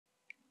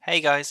Hey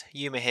guys,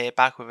 Yuma here,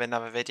 back with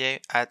another video.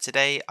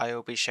 Today I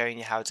will be showing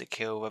you how to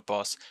kill the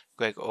boss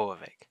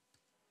Gregorovic.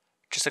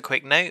 Just a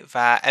quick note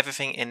that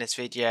everything in this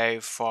video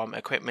from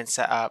equipment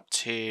setup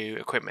to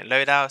equipment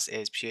loadouts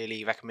is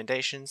purely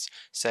recommendations,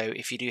 so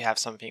if you do have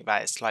something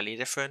that is slightly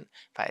different,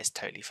 that is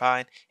totally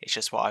fine. It's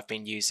just what I've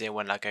been using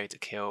when I go to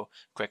kill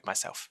Greg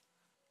myself.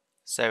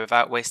 So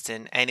without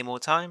wasting any more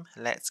time,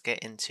 let's get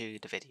into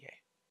the video.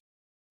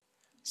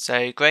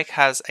 So Greg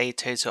has a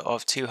total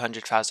of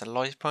 200,000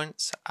 life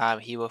points.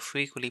 He will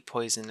frequently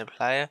poison the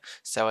player,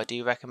 so I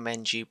do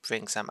recommend you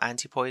bring some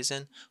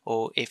anti-poison,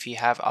 or if you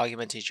have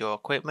augmented your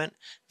equipment,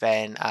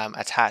 then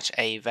attach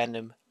a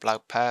venom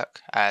blood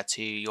perk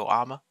to your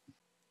armor.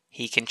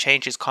 He can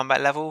change his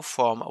combat level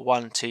from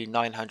 1 to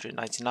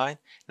 999.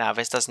 Now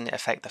this doesn't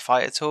affect the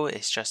fight at all,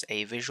 it's just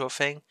a visual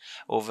thing,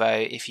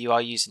 although if you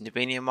are using the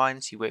Divinium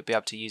Mines you won't be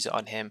able to use it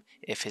on him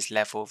if his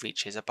level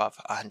reaches above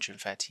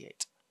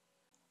 138.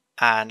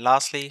 And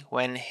lastly,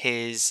 when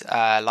his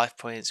life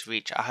points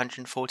reach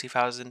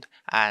 140,000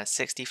 and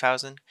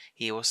 60,000,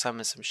 he will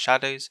summon some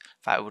shadows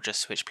that will just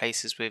switch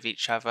places with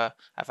each other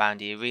around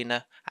the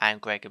arena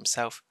and Greg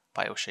himself,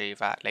 but I will show you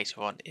that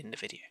later on in the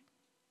video.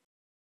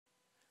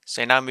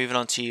 So now moving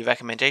on to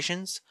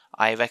recommendations,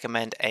 I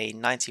recommend a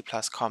 90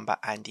 plus combat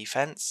and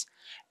defense.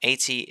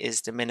 80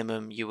 is the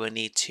minimum you will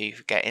need to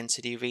get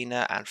into the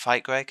arena and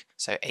fight Greg,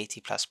 so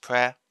 80 plus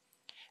prayer.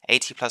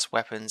 80 plus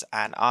weapons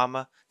and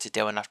armor to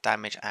deal enough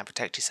damage and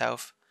protect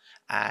yourself,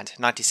 and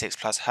 96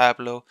 plus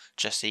herbal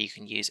just so you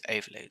can use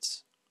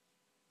overloads.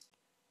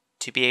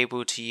 To be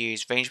able to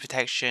use range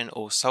protection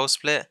or soul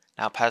split,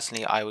 now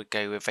personally I would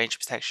go with range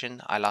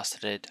protection. I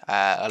lasted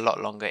a lot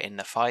longer in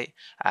the fight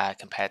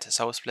compared to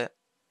soul split.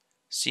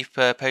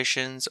 Super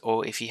potions,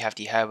 or if you have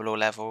the herbal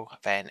level,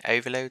 then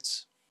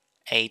overloads.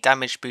 A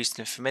damage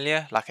boosting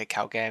familiar like a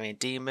Calgarian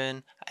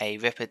demon, a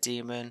Ripper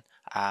demon,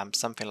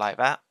 something like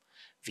that.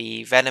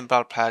 The Venom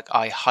Blood perk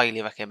I highly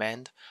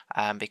recommend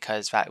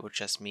because that would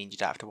just mean you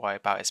don't have to worry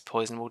about his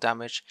poisonable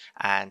damage,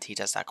 and he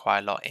does that quite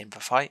a lot in the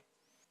fight.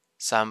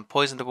 Some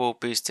poisonable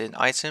boosting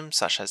items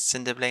such as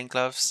Cinderblade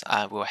gloves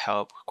will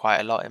help quite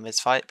a lot in this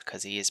fight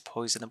because he is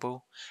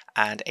poisonable,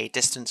 and a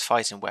distance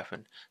fighting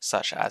weapon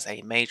such as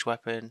a mage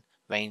weapon,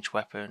 range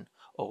weapon,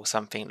 or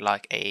something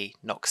like a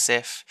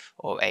Noxif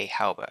or a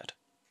halberd.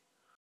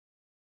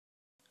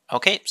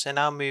 Okay, so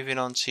now moving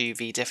on to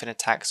the different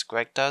attacks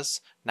Greg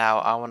does. Now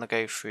I want to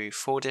go through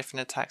 4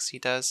 different attacks he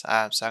does,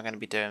 so I'm going to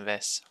be doing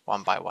this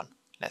one by one.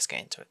 Let's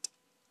get into it.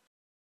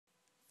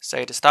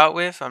 So to start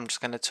with, I'm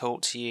just going to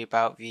talk to you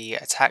about the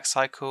attack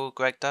cycle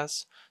Greg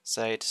does.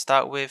 So to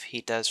start with, he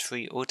does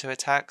 3 auto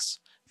attacks,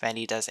 then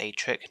he does a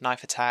trick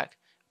knife attack,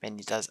 then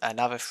he does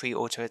another 3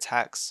 auto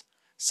attacks,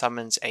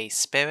 summons a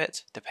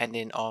spirit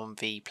depending on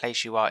the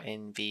place you are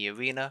in the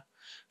arena,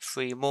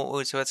 3 more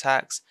auto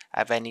attacks,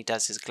 and then he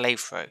does his glaive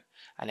throw,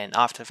 and then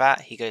after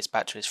that he goes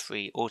back to his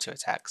 3 auto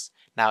attacks.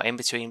 Now in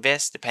between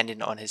this,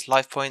 depending on his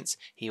life points,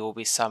 he will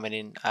be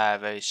summoning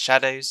those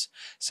shadows,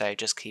 so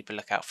just keep a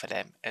lookout for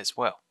them as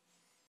well.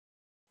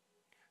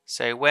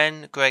 So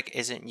when Greg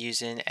isn't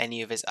using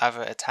any of his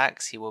other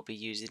attacks, he will be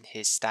using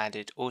his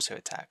standard auto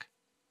attack.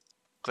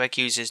 Greg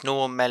uses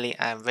normal melee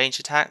and range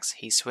attacks.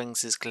 He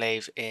swings his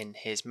glaive in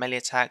his melee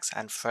attacks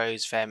and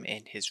throws them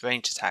in his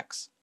range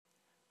attacks.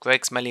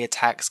 Greg's melee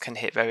attacks can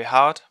hit very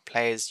hard.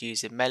 Players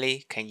using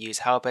melee can use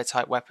halberd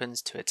type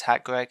weapons to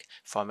attack Greg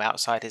from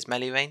outside his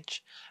melee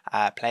range.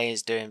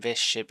 Players doing this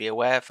should be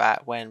aware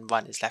that when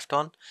run is left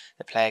on,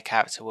 the player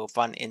character will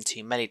run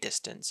into melee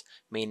distance,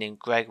 meaning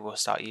Greg will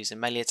start using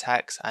melee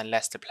attacks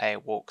unless the player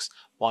walks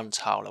 1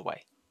 tile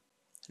away.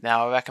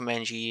 Now I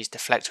recommend you use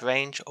Deflect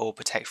range or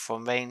Protect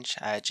from range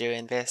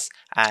during this,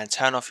 and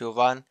turn off your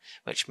run,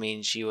 which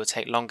means you will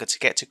take longer to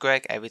get to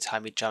Greg every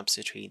time he jumps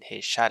between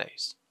his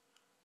shadows.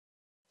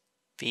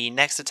 The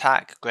next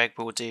attack Greg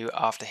will do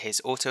after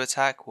his auto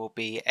attack will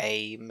be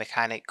a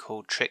mechanic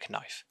called Trick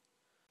Knife.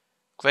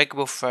 Greg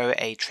will throw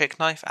a Trick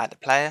Knife at the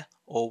player,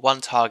 or one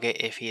target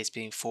if he is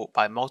being fought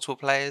by multiple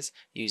players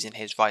using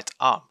his right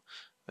arm.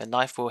 The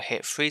knife will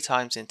hit 3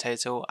 times in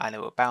total, and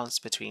it will bounce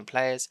between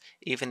players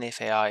even if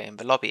they are in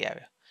the lobby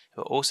area. It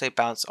will also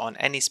bounce on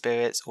any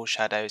spirits or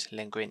shadows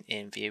lingering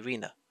in the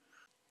arena.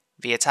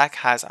 The attack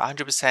has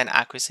 100%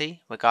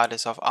 accuracy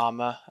regardless of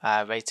armor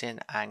rating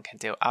and can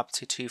deal up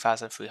to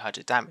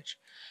 2300 damage.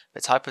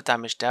 The type of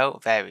damage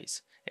dealt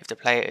varies. If the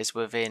player is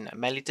within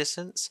melee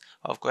distance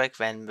of Greg,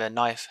 then the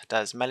knife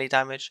does melee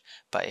damage,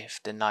 but if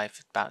the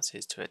knife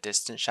bounces to a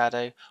distant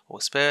shadow or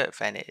spirit,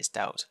 then it is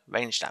dealt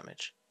range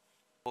damage.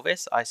 For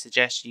this, I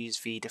suggest use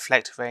the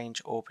Deflect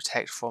range or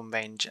Protect from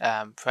range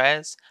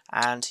prayers,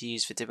 and to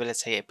use the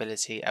Debilitate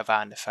ability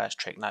around the first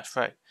Trick Knife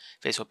throw.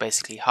 This will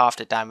basically halve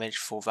the damage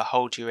for the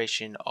whole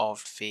duration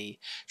of the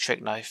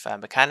Trick Knife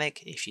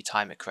mechanic if you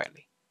time it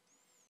correctly.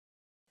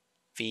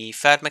 The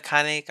third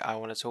mechanic I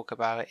want to talk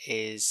about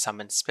is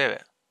Summon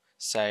Spirit.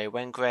 So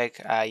when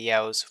Greg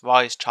yells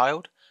Rise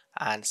Child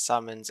and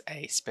summons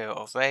a Spirit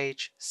of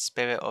Rage,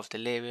 Spirit of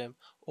Delirium,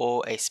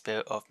 or a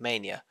Spirit of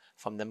Mania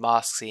from the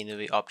mask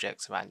scenery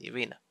objects around the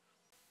arena.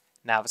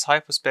 Now, the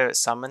type of spirit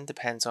summoned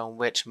depends on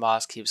which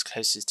mask he was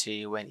closest to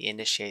you when you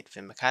initiated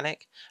the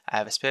mechanic.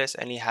 The spirits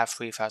only have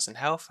 3000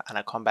 health and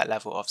a combat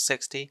level of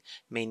 60,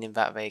 meaning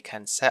that they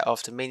can set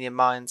off the minion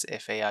mines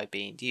if they are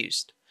being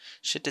used.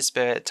 Should the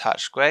spirit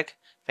touch Greg,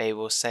 they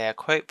will say a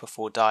quote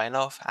before dying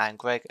off and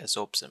Greg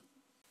absorbs them.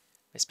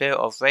 The Spirit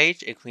of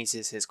Rage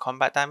increases his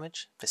combat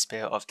damage, the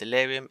Spirit of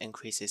Delirium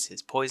increases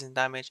his poison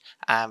damage,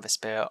 and the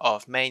Spirit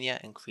of Mania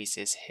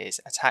increases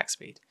his attack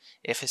speed.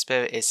 If the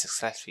spirit is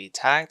successfully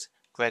tagged,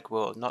 Greg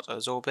will not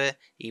absorb it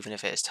even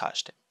if it has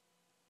touched him.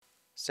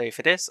 So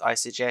for this, I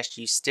suggest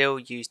you still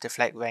use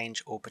Deflect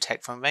range or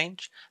Protect from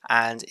range,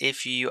 and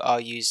if you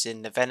are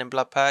using the Venom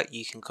Blood perk,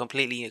 you can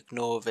completely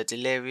ignore the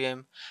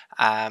Delirium.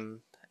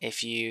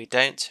 If you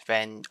don't,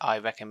 then I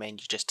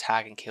recommend you just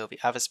tag and kill the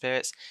other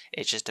spirits.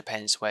 It just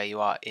depends where you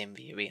are in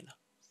the arena.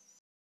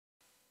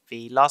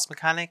 The last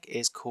mechanic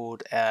is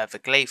called the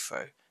Glaive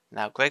Throw.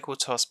 Now Greg will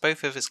toss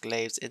both of his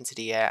glaives into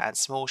the air and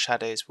small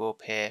shadows will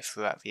appear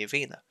throughout the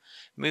arena.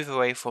 Move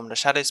away from the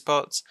shadow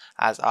spots,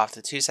 as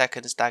after 2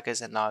 seconds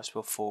daggers and knives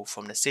will fall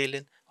from the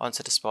ceiling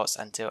onto the spots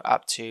and deal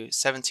up to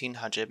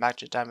 1700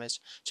 magic damage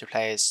to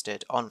players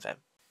stood on them.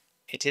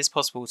 It is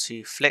possible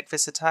to flick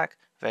this attack,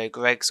 though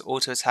Greg's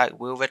auto attack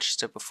will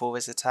register before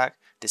this attack.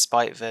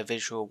 Despite the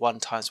visual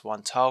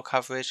 1x1 tile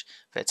coverage,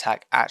 the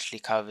attack actually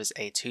covers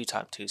a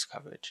 2x2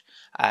 coverage,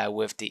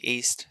 with the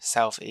east,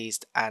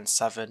 southeast and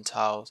southern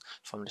tiles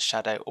from the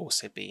shadow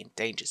also being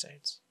danger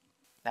zones.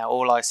 Now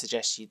all I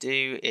suggest you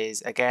do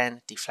is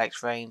again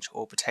deflect range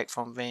or protect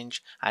from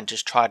range and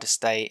just try to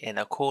stay in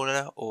a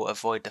corner or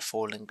avoid the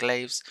fallen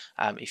glaives.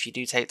 If you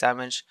do take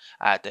damage,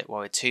 don't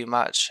worry too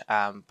much,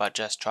 but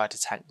just try to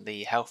tank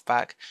the health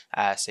back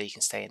so you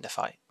can stay in the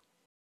fight.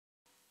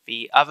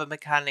 The other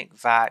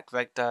mechanic that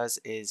Greg does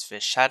is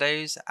the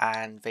shadows,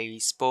 and they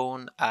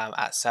respawn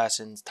at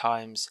certain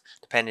times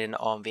depending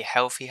on the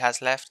health he has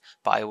left,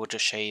 but I will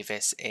just show you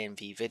this in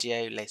the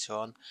video later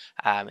on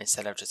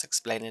instead of just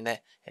explaining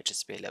it. It'll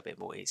just be a little bit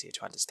more easier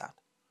to understand.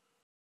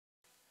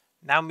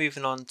 Now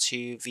moving on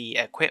to the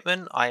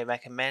equipment I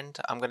recommend,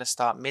 I'm going to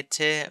start mid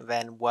tier,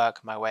 then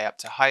work my way up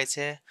to high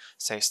tier.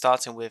 So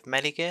starting with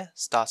melee gear,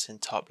 starting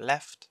top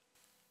left.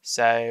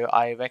 So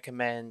I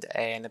recommend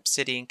an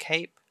obsidian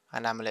cape,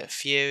 an amulet of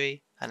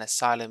fury, an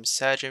asylum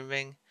surgeon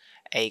ring,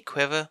 a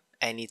quiver,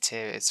 any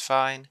tier is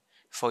fine.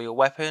 For your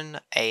weapon,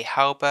 a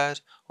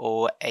halberd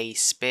or a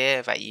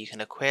spear that you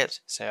can equip,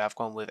 so I've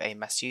gone with a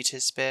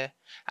Masuta spear,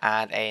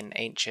 and an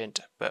ancient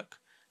book,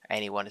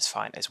 anyone is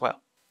fine as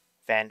well.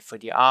 Then for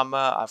the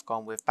armor, I've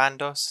gone with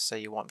bandos, so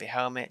you want the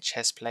helmet,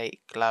 chestplate,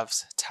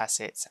 gloves,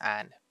 tassets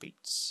and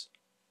boots.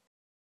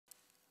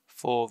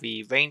 For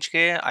the range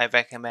gear, I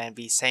recommend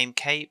the same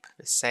cape,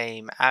 the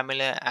same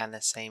amulet and the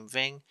same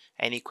ring.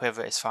 Any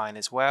quiver is fine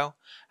as well,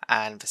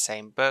 and the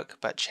same book,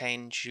 but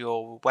change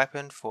your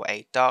weapon for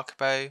a dark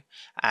bow,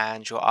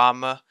 and your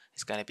armor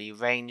is going to be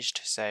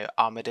ranged, so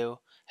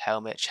armadillo,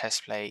 helmet,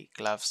 chestplate,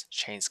 gloves,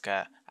 chain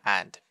skirt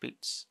and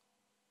boots.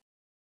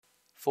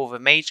 For the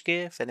mage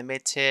gear, for the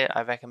mid tier,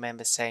 I recommend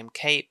the same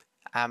cape,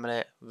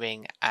 amulet,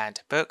 ring and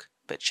book,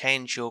 but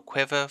change your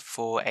quiver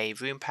for a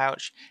rune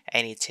pouch.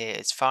 Any tier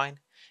is fine.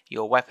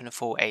 Your weapon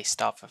for a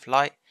staff of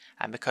light,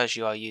 and because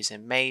you are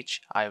using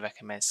mage, I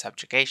recommend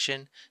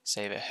subjugation,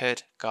 so the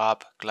hood,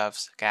 garb,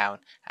 gloves, gown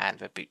and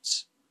the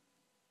boots.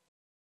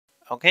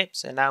 Okay,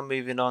 so now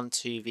moving on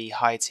to the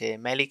high tier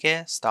melee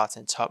gear,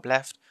 starting top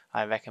left,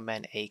 I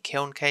recommend a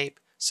kiln cape,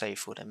 so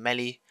for the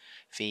melee,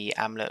 the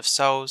amulet of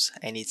souls,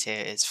 any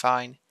tier is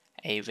fine,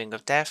 a ring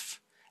of death,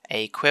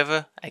 a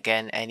quiver,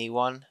 again any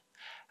one,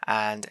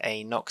 and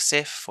a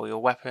Noxif for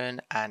your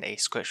weapon and a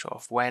Scripture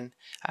of Wen,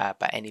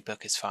 but any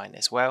book is fine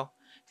as well.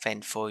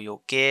 Then for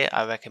your gear,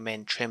 I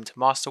recommend trimmed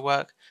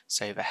masterwork,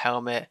 so the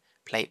helmet,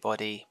 plate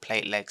body,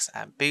 plate legs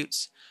and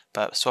boots,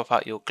 but swap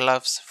out your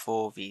gloves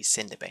for the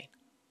Cinderbane.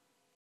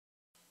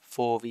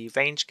 For the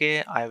range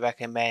gear, I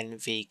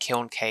recommend the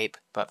Kiln Cape,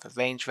 but the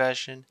range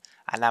version,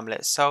 an Amulet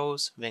of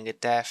Souls, Ring of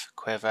Death,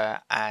 Quiver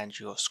and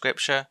your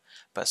Scripture,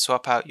 but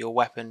swap out your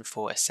weapon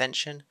for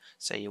Ascension,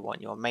 so you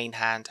want your main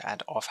hand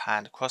and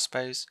offhand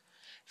crossbows.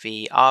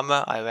 The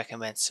armor, I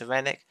recommend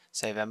Serenic,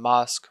 so the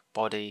mask,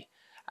 body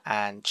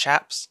and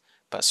chaps,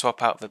 but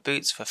swap out the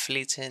boots for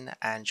Fleeting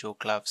and your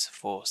gloves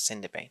for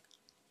Cinderbane.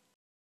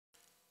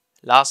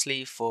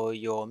 Lastly, for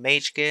your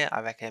mage gear,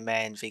 I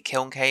recommend the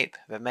Kiln Cape,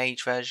 the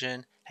mage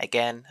version,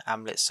 again,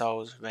 Amulet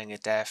Souls, Ring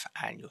of Death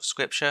and your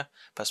Scripture,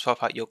 but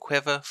swap out your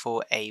quiver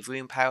for a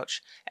rune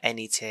pouch,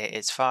 any tier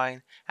is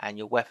fine, and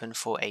your weapon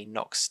for a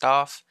Nox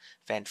staff.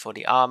 Then for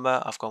the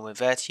armor, I've gone with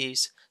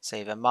Virtues,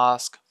 so the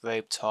mask,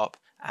 robe top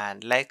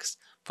and legs,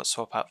 but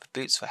swap out the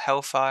boots for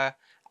Hellfire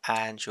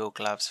and your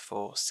gloves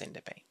for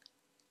Cinderbane.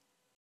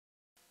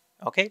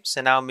 Okay,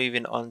 so now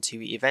moving on to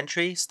the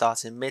inventory,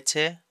 starting mid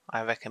tier,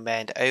 I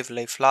recommend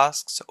Overload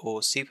Flasks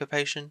or Super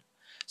Potion,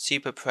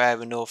 Super Prayer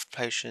Renewal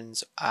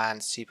Potions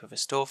and Super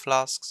Restore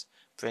Flasks,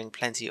 bring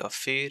plenty of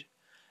food,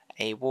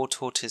 a War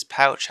Tortoise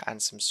pouch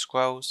and some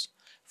scrolls.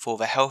 For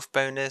the health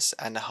bonus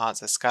and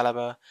enhance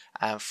Excalibur,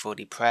 and for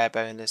the prayer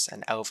bonus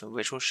and elven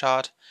ritual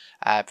shard,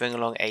 bring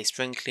along a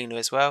spring cleaner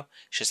as well.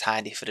 It's just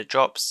handy for the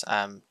drops,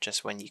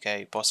 just when you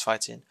go boss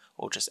fighting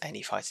or just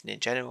any fighting in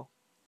general.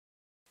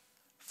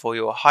 For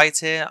your high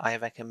tier, I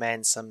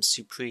recommend some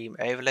Supreme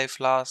Overload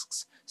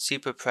flasks,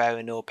 Super Prayer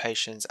Renewal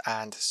potions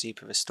and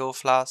Super Restore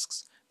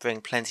flasks. Bring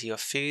plenty of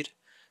food.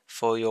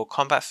 For your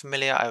combat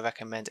familiar, I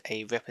recommend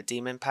a Ripper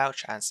Demon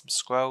pouch and some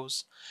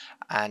scrolls.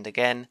 And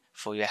again,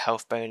 for your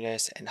health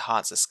bonus,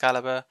 enhance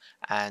Excalibur,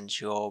 and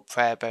your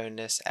prayer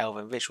bonus,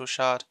 Elven Ritual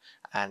Shard,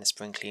 and a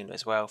Spring Cleaner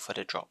as well for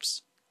the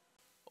drops.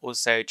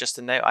 Also, just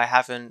a note, I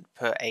haven't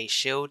put a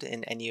shield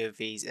in any of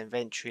these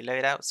inventory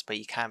loadouts, but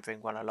you can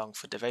bring one along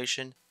for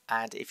devotion.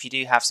 And if you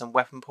do have some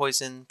weapon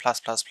poison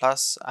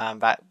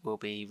that will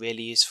be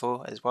really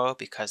useful as well,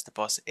 because the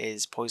boss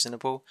is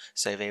poisonable,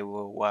 so they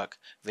will work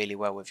really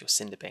well with your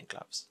Cinderbane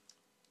gloves.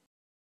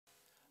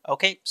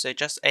 Okay, so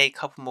just a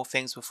couple more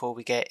things before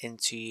we get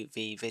into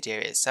the video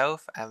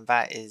itself, and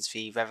that is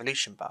the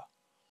Revolution bar.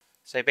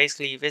 So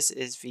basically this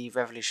is the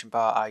Revolution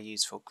bar I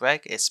use for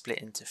Greg. It's split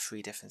into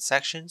 3 different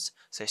sections.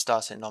 So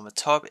starting on the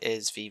top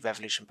is the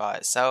Revolution bar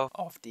itself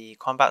of the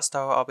combat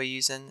style I'll be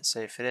using.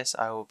 So for this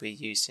I will be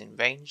using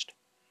ranged.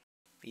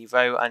 The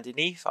row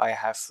underneath I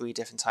have 3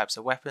 different types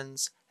of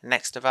weapons.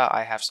 Next to that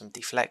I have some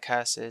Deflect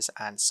curses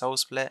and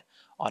Soulsplit.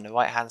 On the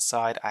right hand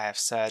side I have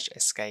Surge,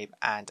 Escape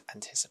and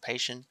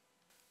Anticipation.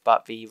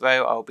 But the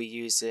row I'll be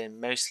using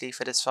mostly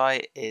for this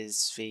fight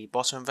is the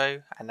bottom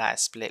row, and that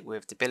is split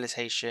with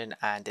Debilitation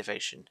and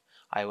Devotion.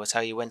 I will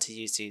tell you when to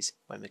use these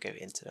when we go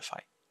into the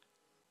fight.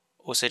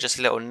 Also, just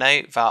a little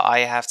note that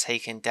I have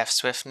taken Death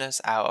Swiftness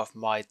out of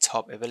my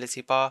top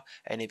ability bar,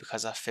 only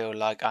because I feel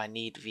like I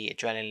need the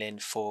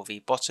adrenaline for the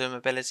bottom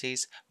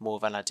abilities more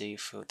than I do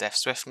for Death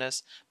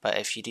Swiftness. But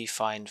if you do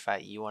find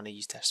that you want to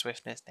use Death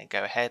Swiftness, then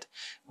go ahead,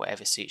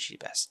 whatever suits you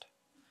best.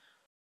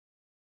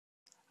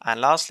 And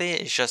lastly,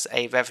 it's just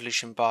a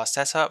Revolution bar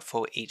setup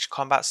for each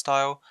combat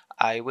style.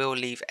 I will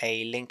leave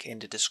a link in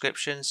the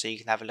description so you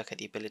can have a look at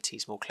the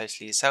abilities more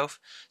closely yourself.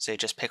 So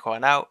just pick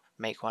one out,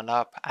 make one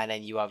up, and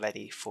then you are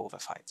ready for the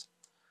fight.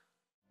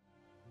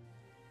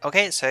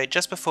 Okay, so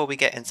just before we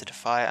get into the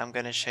fight, I'm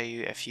going to show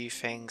you a few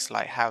things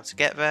like how to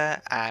get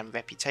there and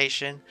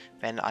reputation,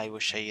 then I will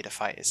show you the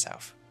fight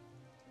itself.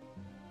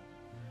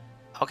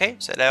 Okay,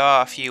 so there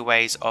are a few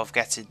ways of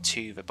getting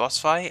to the boss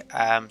fight,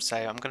 so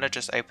I'm going to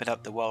just open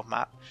up the world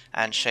map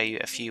and show you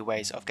a few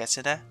ways of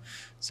getting there.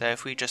 So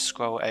if we just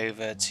scroll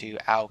over to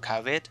Al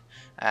Kharid,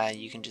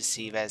 you can just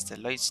see there's the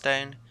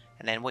lodestone,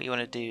 and then what you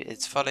want to do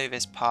is follow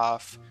this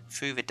path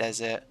through the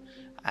desert,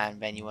 and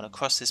then you want to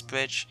cross this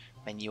bridge,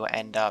 then you will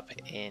end up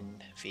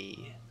in the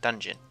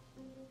dungeon.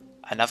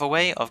 Another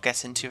way of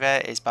getting to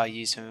there is by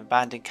using the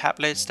abandoned cap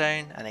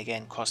lodestone, and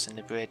again crossing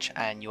the bridge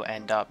and you'll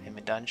end up in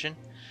the dungeon.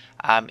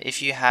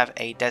 If you have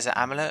a desert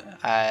amulet,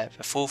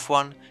 the 4th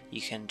one,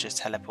 you can just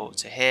teleport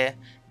to here,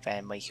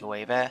 then make your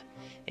way there.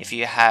 If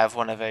you have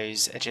one of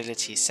those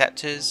agility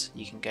scepters,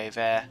 you can go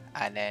there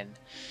and then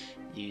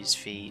use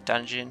the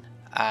dungeon.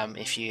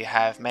 If you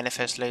have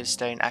Manifest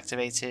Lodestone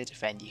activated,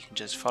 then you can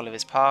just follow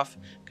this path,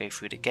 go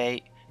through the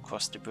gate,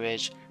 cross the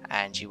bridge,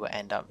 and you will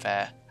end up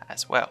there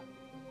as well.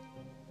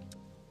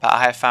 But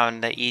I have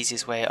found the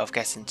easiest way of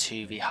getting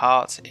to the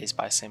heart is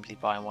by simply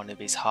buying one of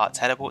these heart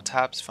teleport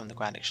tabs from the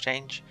Grand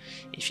Exchange.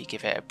 If you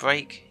give it a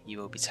break, you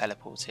will be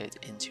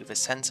teleported into the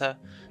center,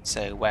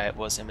 so where it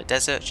was in the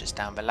desert, just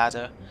down the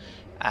ladder.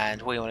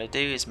 And what you want to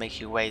do is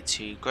make your way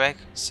to Greg,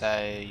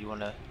 so you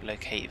want to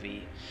locate the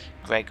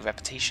Greg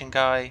reputation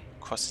guy,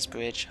 cross this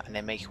bridge, and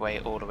then make your way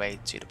all the way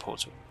to the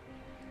portal.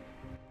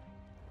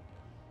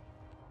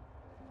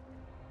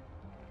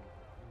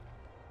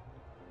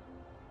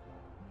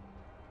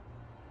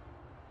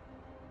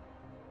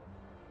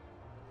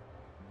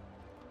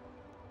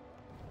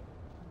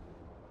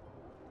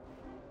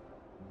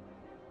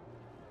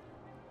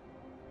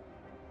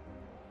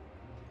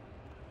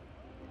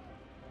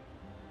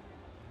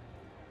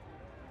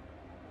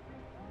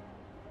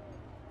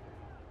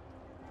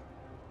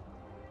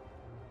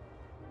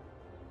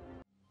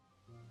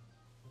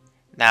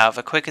 Now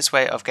the quickest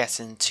way of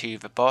getting to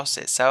the boss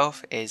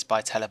itself is by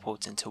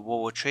teleporting to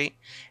War Retreat.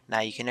 Now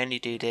you can only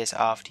do this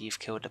after you've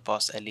killed the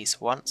boss at least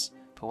once,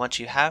 but once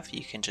you have,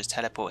 you can just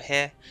teleport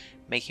here,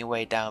 make your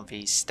way down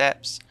these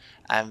steps,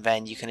 and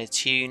then you can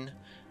reattune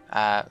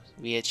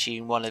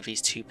one of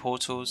these 2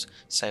 portals,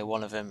 so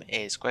one of them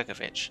is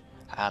Gregorovic.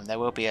 There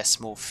will be a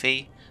small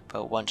fee,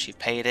 but once you've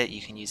paid it,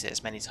 you can use it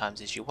as many times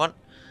as you want.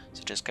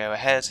 So just go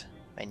ahead,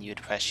 then you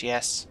would press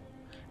yes,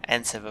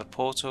 enter the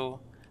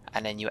portal,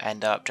 and then you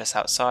end up just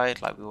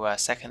outside like we were a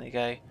second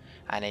ago,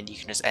 and then you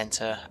can just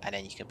enter and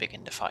then you can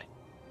begin the fight.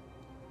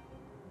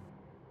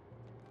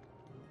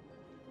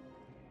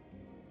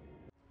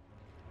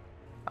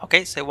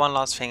 Okay, so one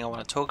last thing I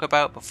want to talk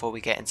about before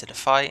we get into the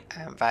fight,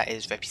 and that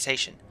is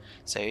reputation.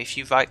 So if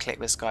you right click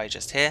this guy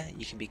just here,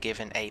 you can be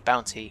given a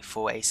bounty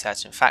for a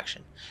certain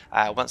faction.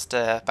 Once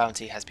the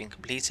bounty has been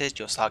completed,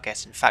 you'll start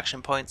getting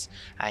faction points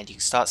and you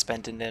can start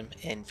spending them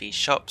in these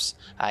shops.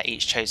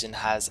 Each chosen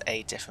has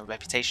a different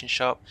reputation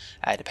shop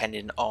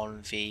depending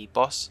on the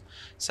boss.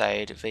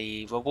 So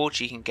the rewards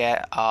you can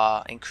get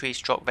are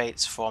increased drop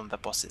rates from the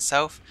boss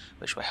itself,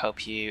 which will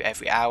help you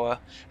every hour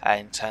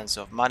in terms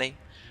of money.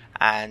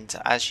 And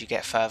as you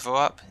get further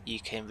up, you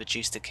can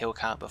reduce the kill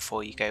count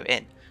before you go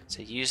in.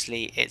 So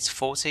usually it's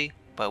 40,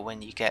 but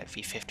when you get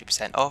the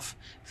 50% off,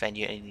 then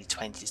you only need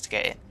 20s to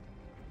get in.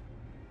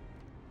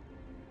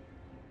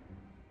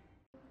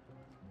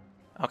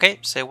 Okay,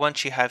 so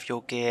once you have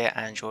your gear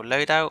and your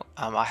loadout,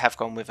 I have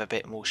gone with a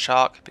bit more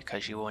shark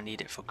because you will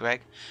need it for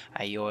Greg.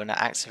 You want to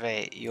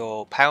activate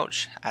your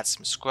pouch, add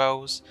some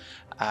scrolls,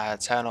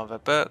 turn on the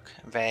book,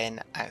 then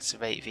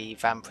activate the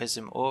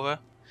Vampyrism Aura.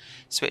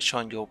 Switch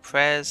on your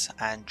prayers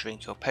and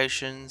drink your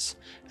potions,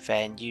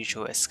 then use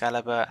your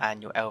Excalibur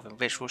and your Elven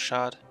Ritual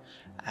Shard,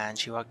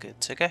 and you are good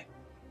to go.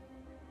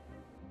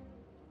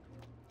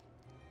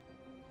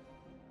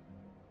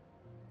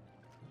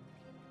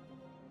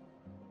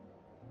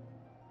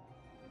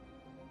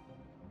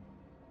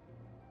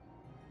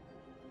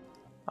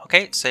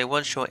 Okay, so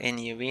once you're in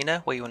the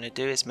arena, what you want to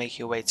do is make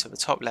your way to the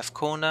top left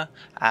corner,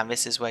 and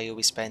this is where you'll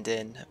be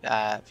spending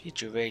the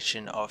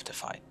duration of the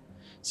fight.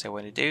 So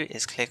what you do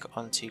is click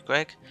onto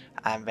Greg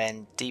and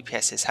then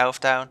DPS his health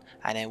down,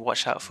 and then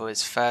watch out for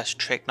his first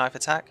trick knife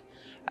attack.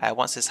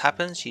 Once this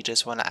happens, you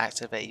just want to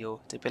activate your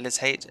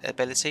debilitate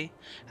ability,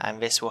 and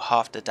this will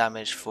halve the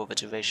damage for the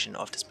duration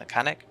of this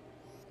mechanic.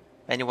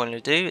 Then you want to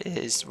do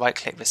is right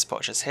click this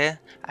spot just here,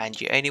 and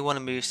you only want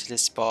to move to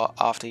this spot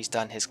after he's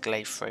done his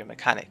Glaive Throw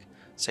mechanic.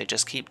 So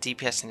just keep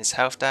DPSing his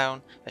health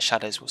down, the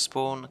shadows will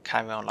spawn,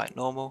 carry on like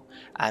normal,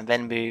 and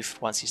then move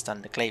once he's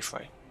done the Glaive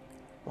Throw.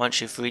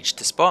 Once you've reached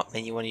the spot,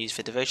 then you want to use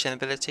the devotion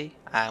ability,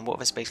 and what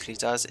this basically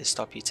does is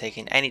stop you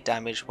taking any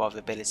damage while the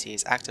ability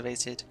is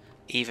activated.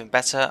 Even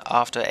better,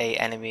 after a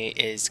enemy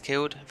is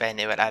killed, then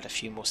it will add a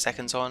few more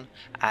seconds on,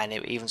 and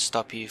it will even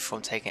stop you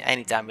from taking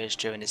any damage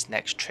during this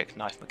next trick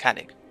knife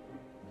mechanic.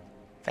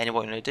 Then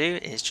what you're going to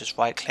do is just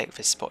right click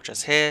this spot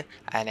just here,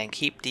 and then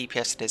keep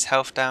DPSing his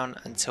health down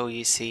until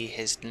you see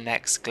his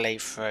next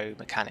Glaive Throw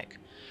mechanic.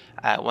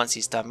 Once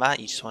he's done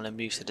that, you just want to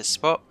move to this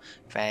spot,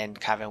 then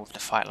carry on with the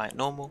fight like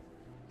normal.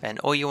 Then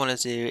all you want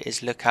to do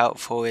is look out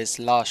for his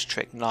last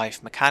trick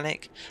knife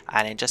mechanic,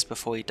 and then just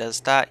before he does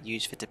that,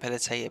 use the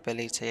debilitate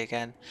ability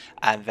again,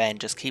 and then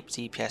just keep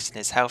DPSing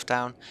his health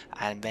down,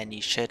 and then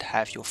you should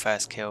have your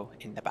first kill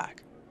in the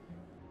bag.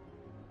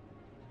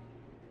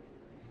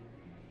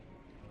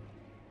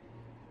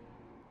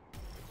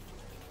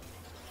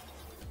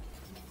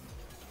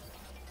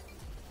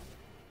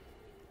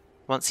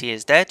 Once he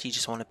is dead, you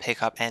just want to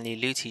pick up any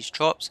loot he's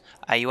dropped.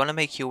 You want to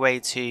make your way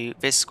to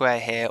this square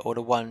here, or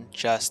the one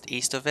just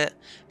east of it.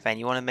 Then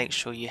you want to make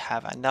sure you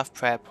have enough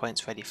prayer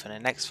points ready for the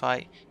next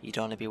fight. You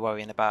don't want to be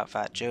worrying about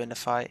that during the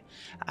fight.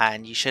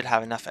 And you should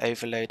have enough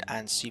overload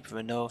and super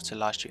renewal to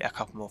last you a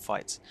couple more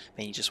fights.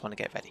 Then you just want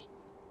to get ready.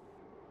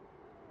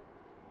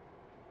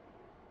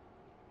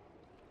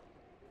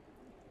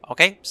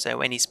 Okay, so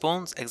when he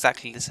spawns,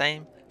 exactly the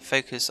same.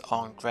 Focus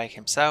on Greg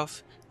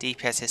himself,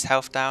 DPS his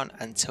health down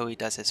until he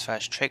does his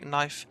first trick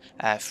knife,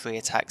 3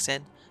 attacks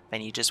in.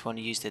 Then you just want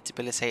to use the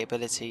debilitate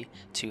ability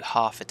to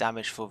halve the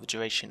damage for the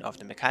duration of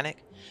the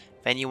mechanic.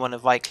 Then you want to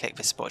right click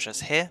this spot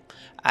just here,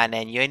 and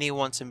then you only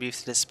want to move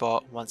to this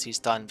spot once he's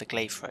done the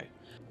Glaive Throw.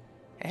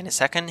 In a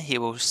second, he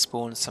will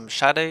spawn some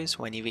shadows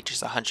when he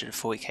reaches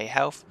 140k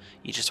health.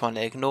 You just want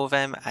to ignore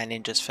them and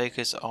then just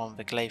focus on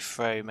the Glaive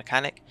Throw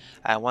mechanic.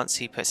 And once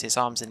he puts his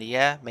arms in the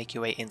air, make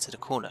your way into the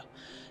corner.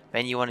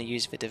 Then you want to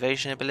use the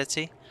devotion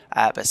ability,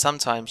 but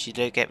sometimes you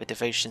don't get the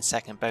devotion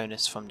second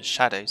bonus from the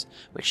shadows,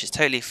 which is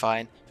totally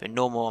fine. The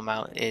normal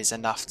amount is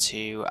enough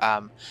to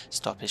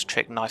stop his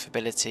trick knife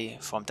ability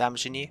from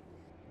damaging you.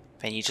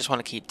 Then you just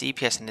want to keep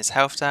DPSing his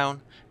health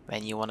down.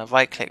 Then you want to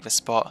right click the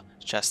spot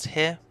just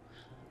here.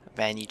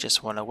 Then you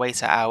just want to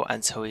wait it out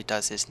until he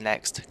does his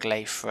next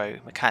Glaive Throw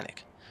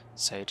mechanic.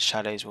 So the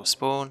shadows will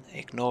spawn,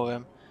 ignore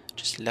them,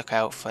 just look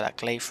out for that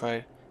Glaive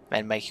Throw,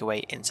 then make your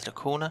way into the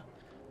corner.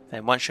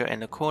 Then once you're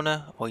in the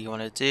corner, all you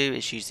want to do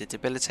is use the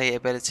debilitate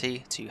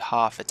ability to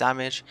halve the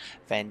damage,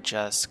 then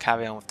just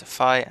carry on with the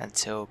fight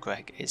until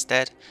Greg is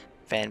dead.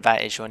 Then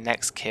that is your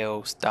next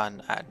kill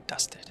done and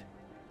dusted.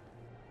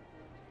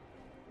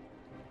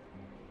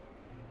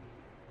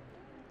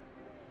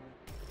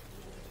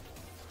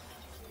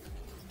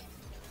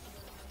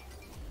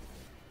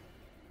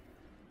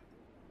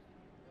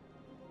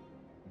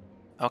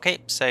 Okay,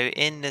 so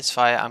in this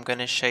fight I'm going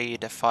to show you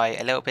the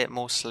fight a little bit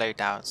more slowed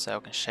down, so I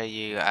can show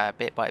you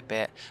bit by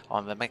bit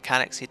on the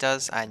mechanics he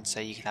does, and so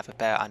you can have a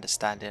better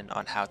understanding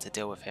on how to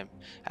deal with him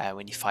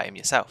when you fight him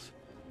yourself.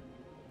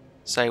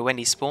 So when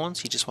he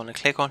spawns, you just want to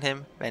click on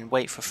him, then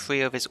wait for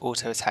 3 of his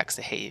auto attacks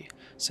to hit you.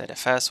 So the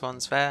first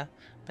one's there,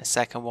 the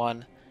second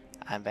one,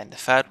 and then the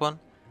third one.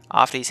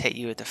 After he's hit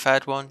you with the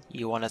third one,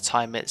 you want to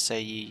time it so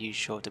you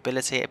use your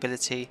debilitate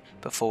ability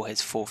before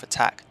his fourth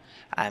attack,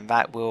 and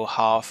that will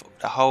halve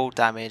the whole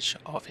damage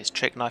of his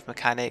trick knife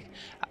mechanic,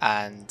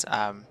 and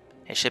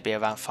it should be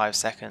around 5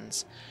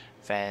 seconds.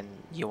 Then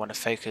you want to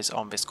focus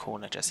on this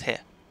corner just here.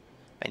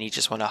 Then you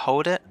just want to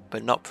hold it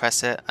but not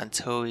press it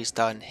until he's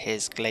done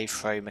his Glaive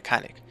Throw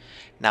mechanic.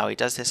 Now he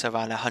does this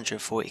around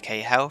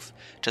 140k health,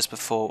 just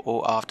before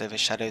or after the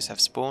shadows have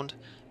spawned,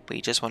 but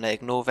you just want to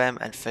ignore them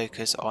and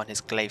focus on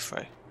his Glaive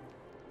Throw.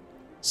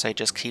 So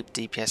just keep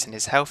DPSing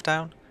his health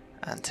down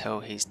until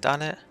he's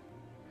done it.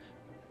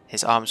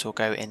 His arms will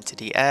go into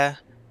the air,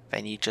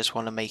 then you just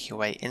want to make your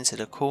way into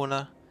the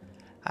corner,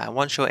 and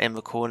once you're in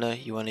the corner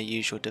you want to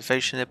use your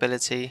devotion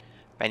ability.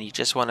 Then you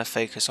just want to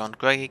focus on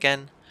Greg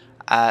again.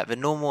 The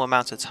normal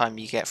amount of time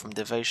you get from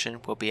devotion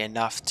will be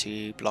enough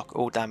to block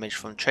all damage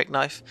from trick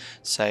knife,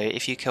 so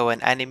if you kill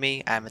an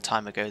enemy and the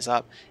timer goes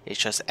up, it's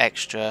just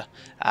extra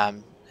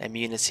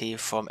immunity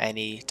from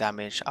any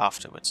damage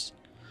afterwards.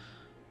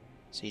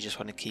 So you just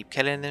want to keep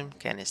killing him,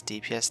 getting his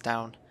DPS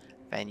down.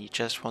 Then you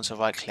just want to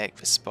right click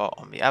the spot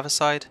on the other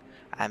side,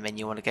 and then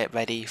you want to get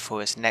ready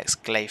for his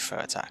next Glaive Throw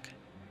attack.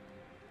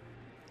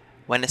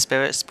 When the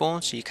spirit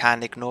spawns, you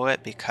can ignore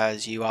it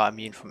because you are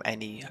immune from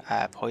any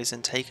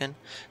poison taken,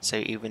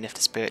 so even if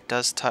the spirit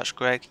does touch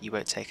Greg, you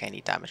won't take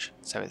any damage,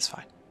 so it's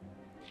fine.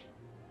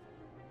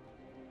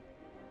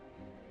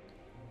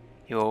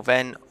 He will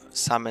then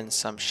summon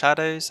some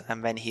shadows,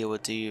 and then he will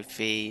do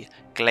the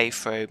Glaive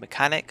Throw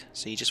mechanic,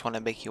 so you just want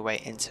to make your way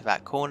into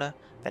that corner,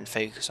 then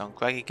focus on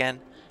Greg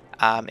again.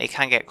 It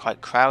can get quite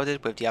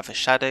crowded with the other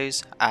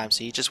shadows,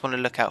 so you just want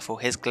to look out for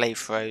his Glaive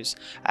Throws,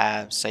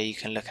 so you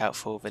can look out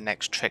for the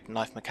next trick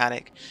knife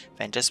mechanic.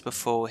 Then just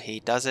before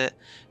he does it,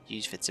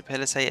 use the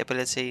debilitate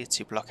ability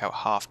to block out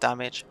half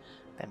damage.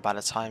 Then by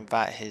the time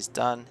that is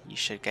done, you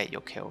should get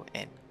your kill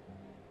in.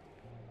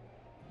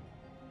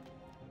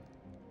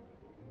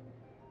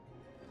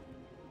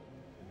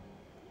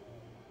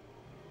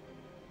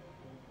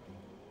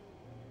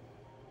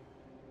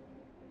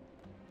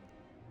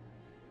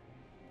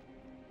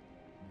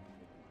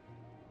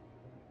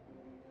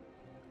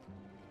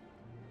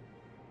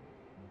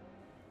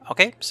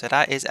 Okay, so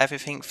that is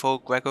everything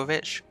for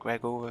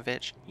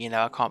Gregorovic. You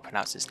know, I can't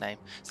pronounce his name,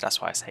 so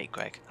that's why I say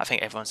Greg. I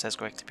think everyone says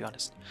Greg, to be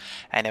honest.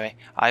 Anyway,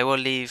 I will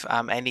leave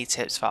any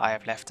tips that I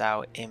have left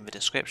out in the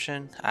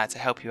description to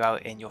help you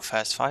out in your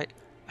first fight.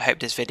 I hope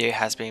this video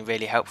has been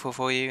really helpful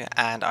for you,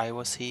 and I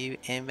will see you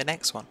in the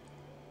next one.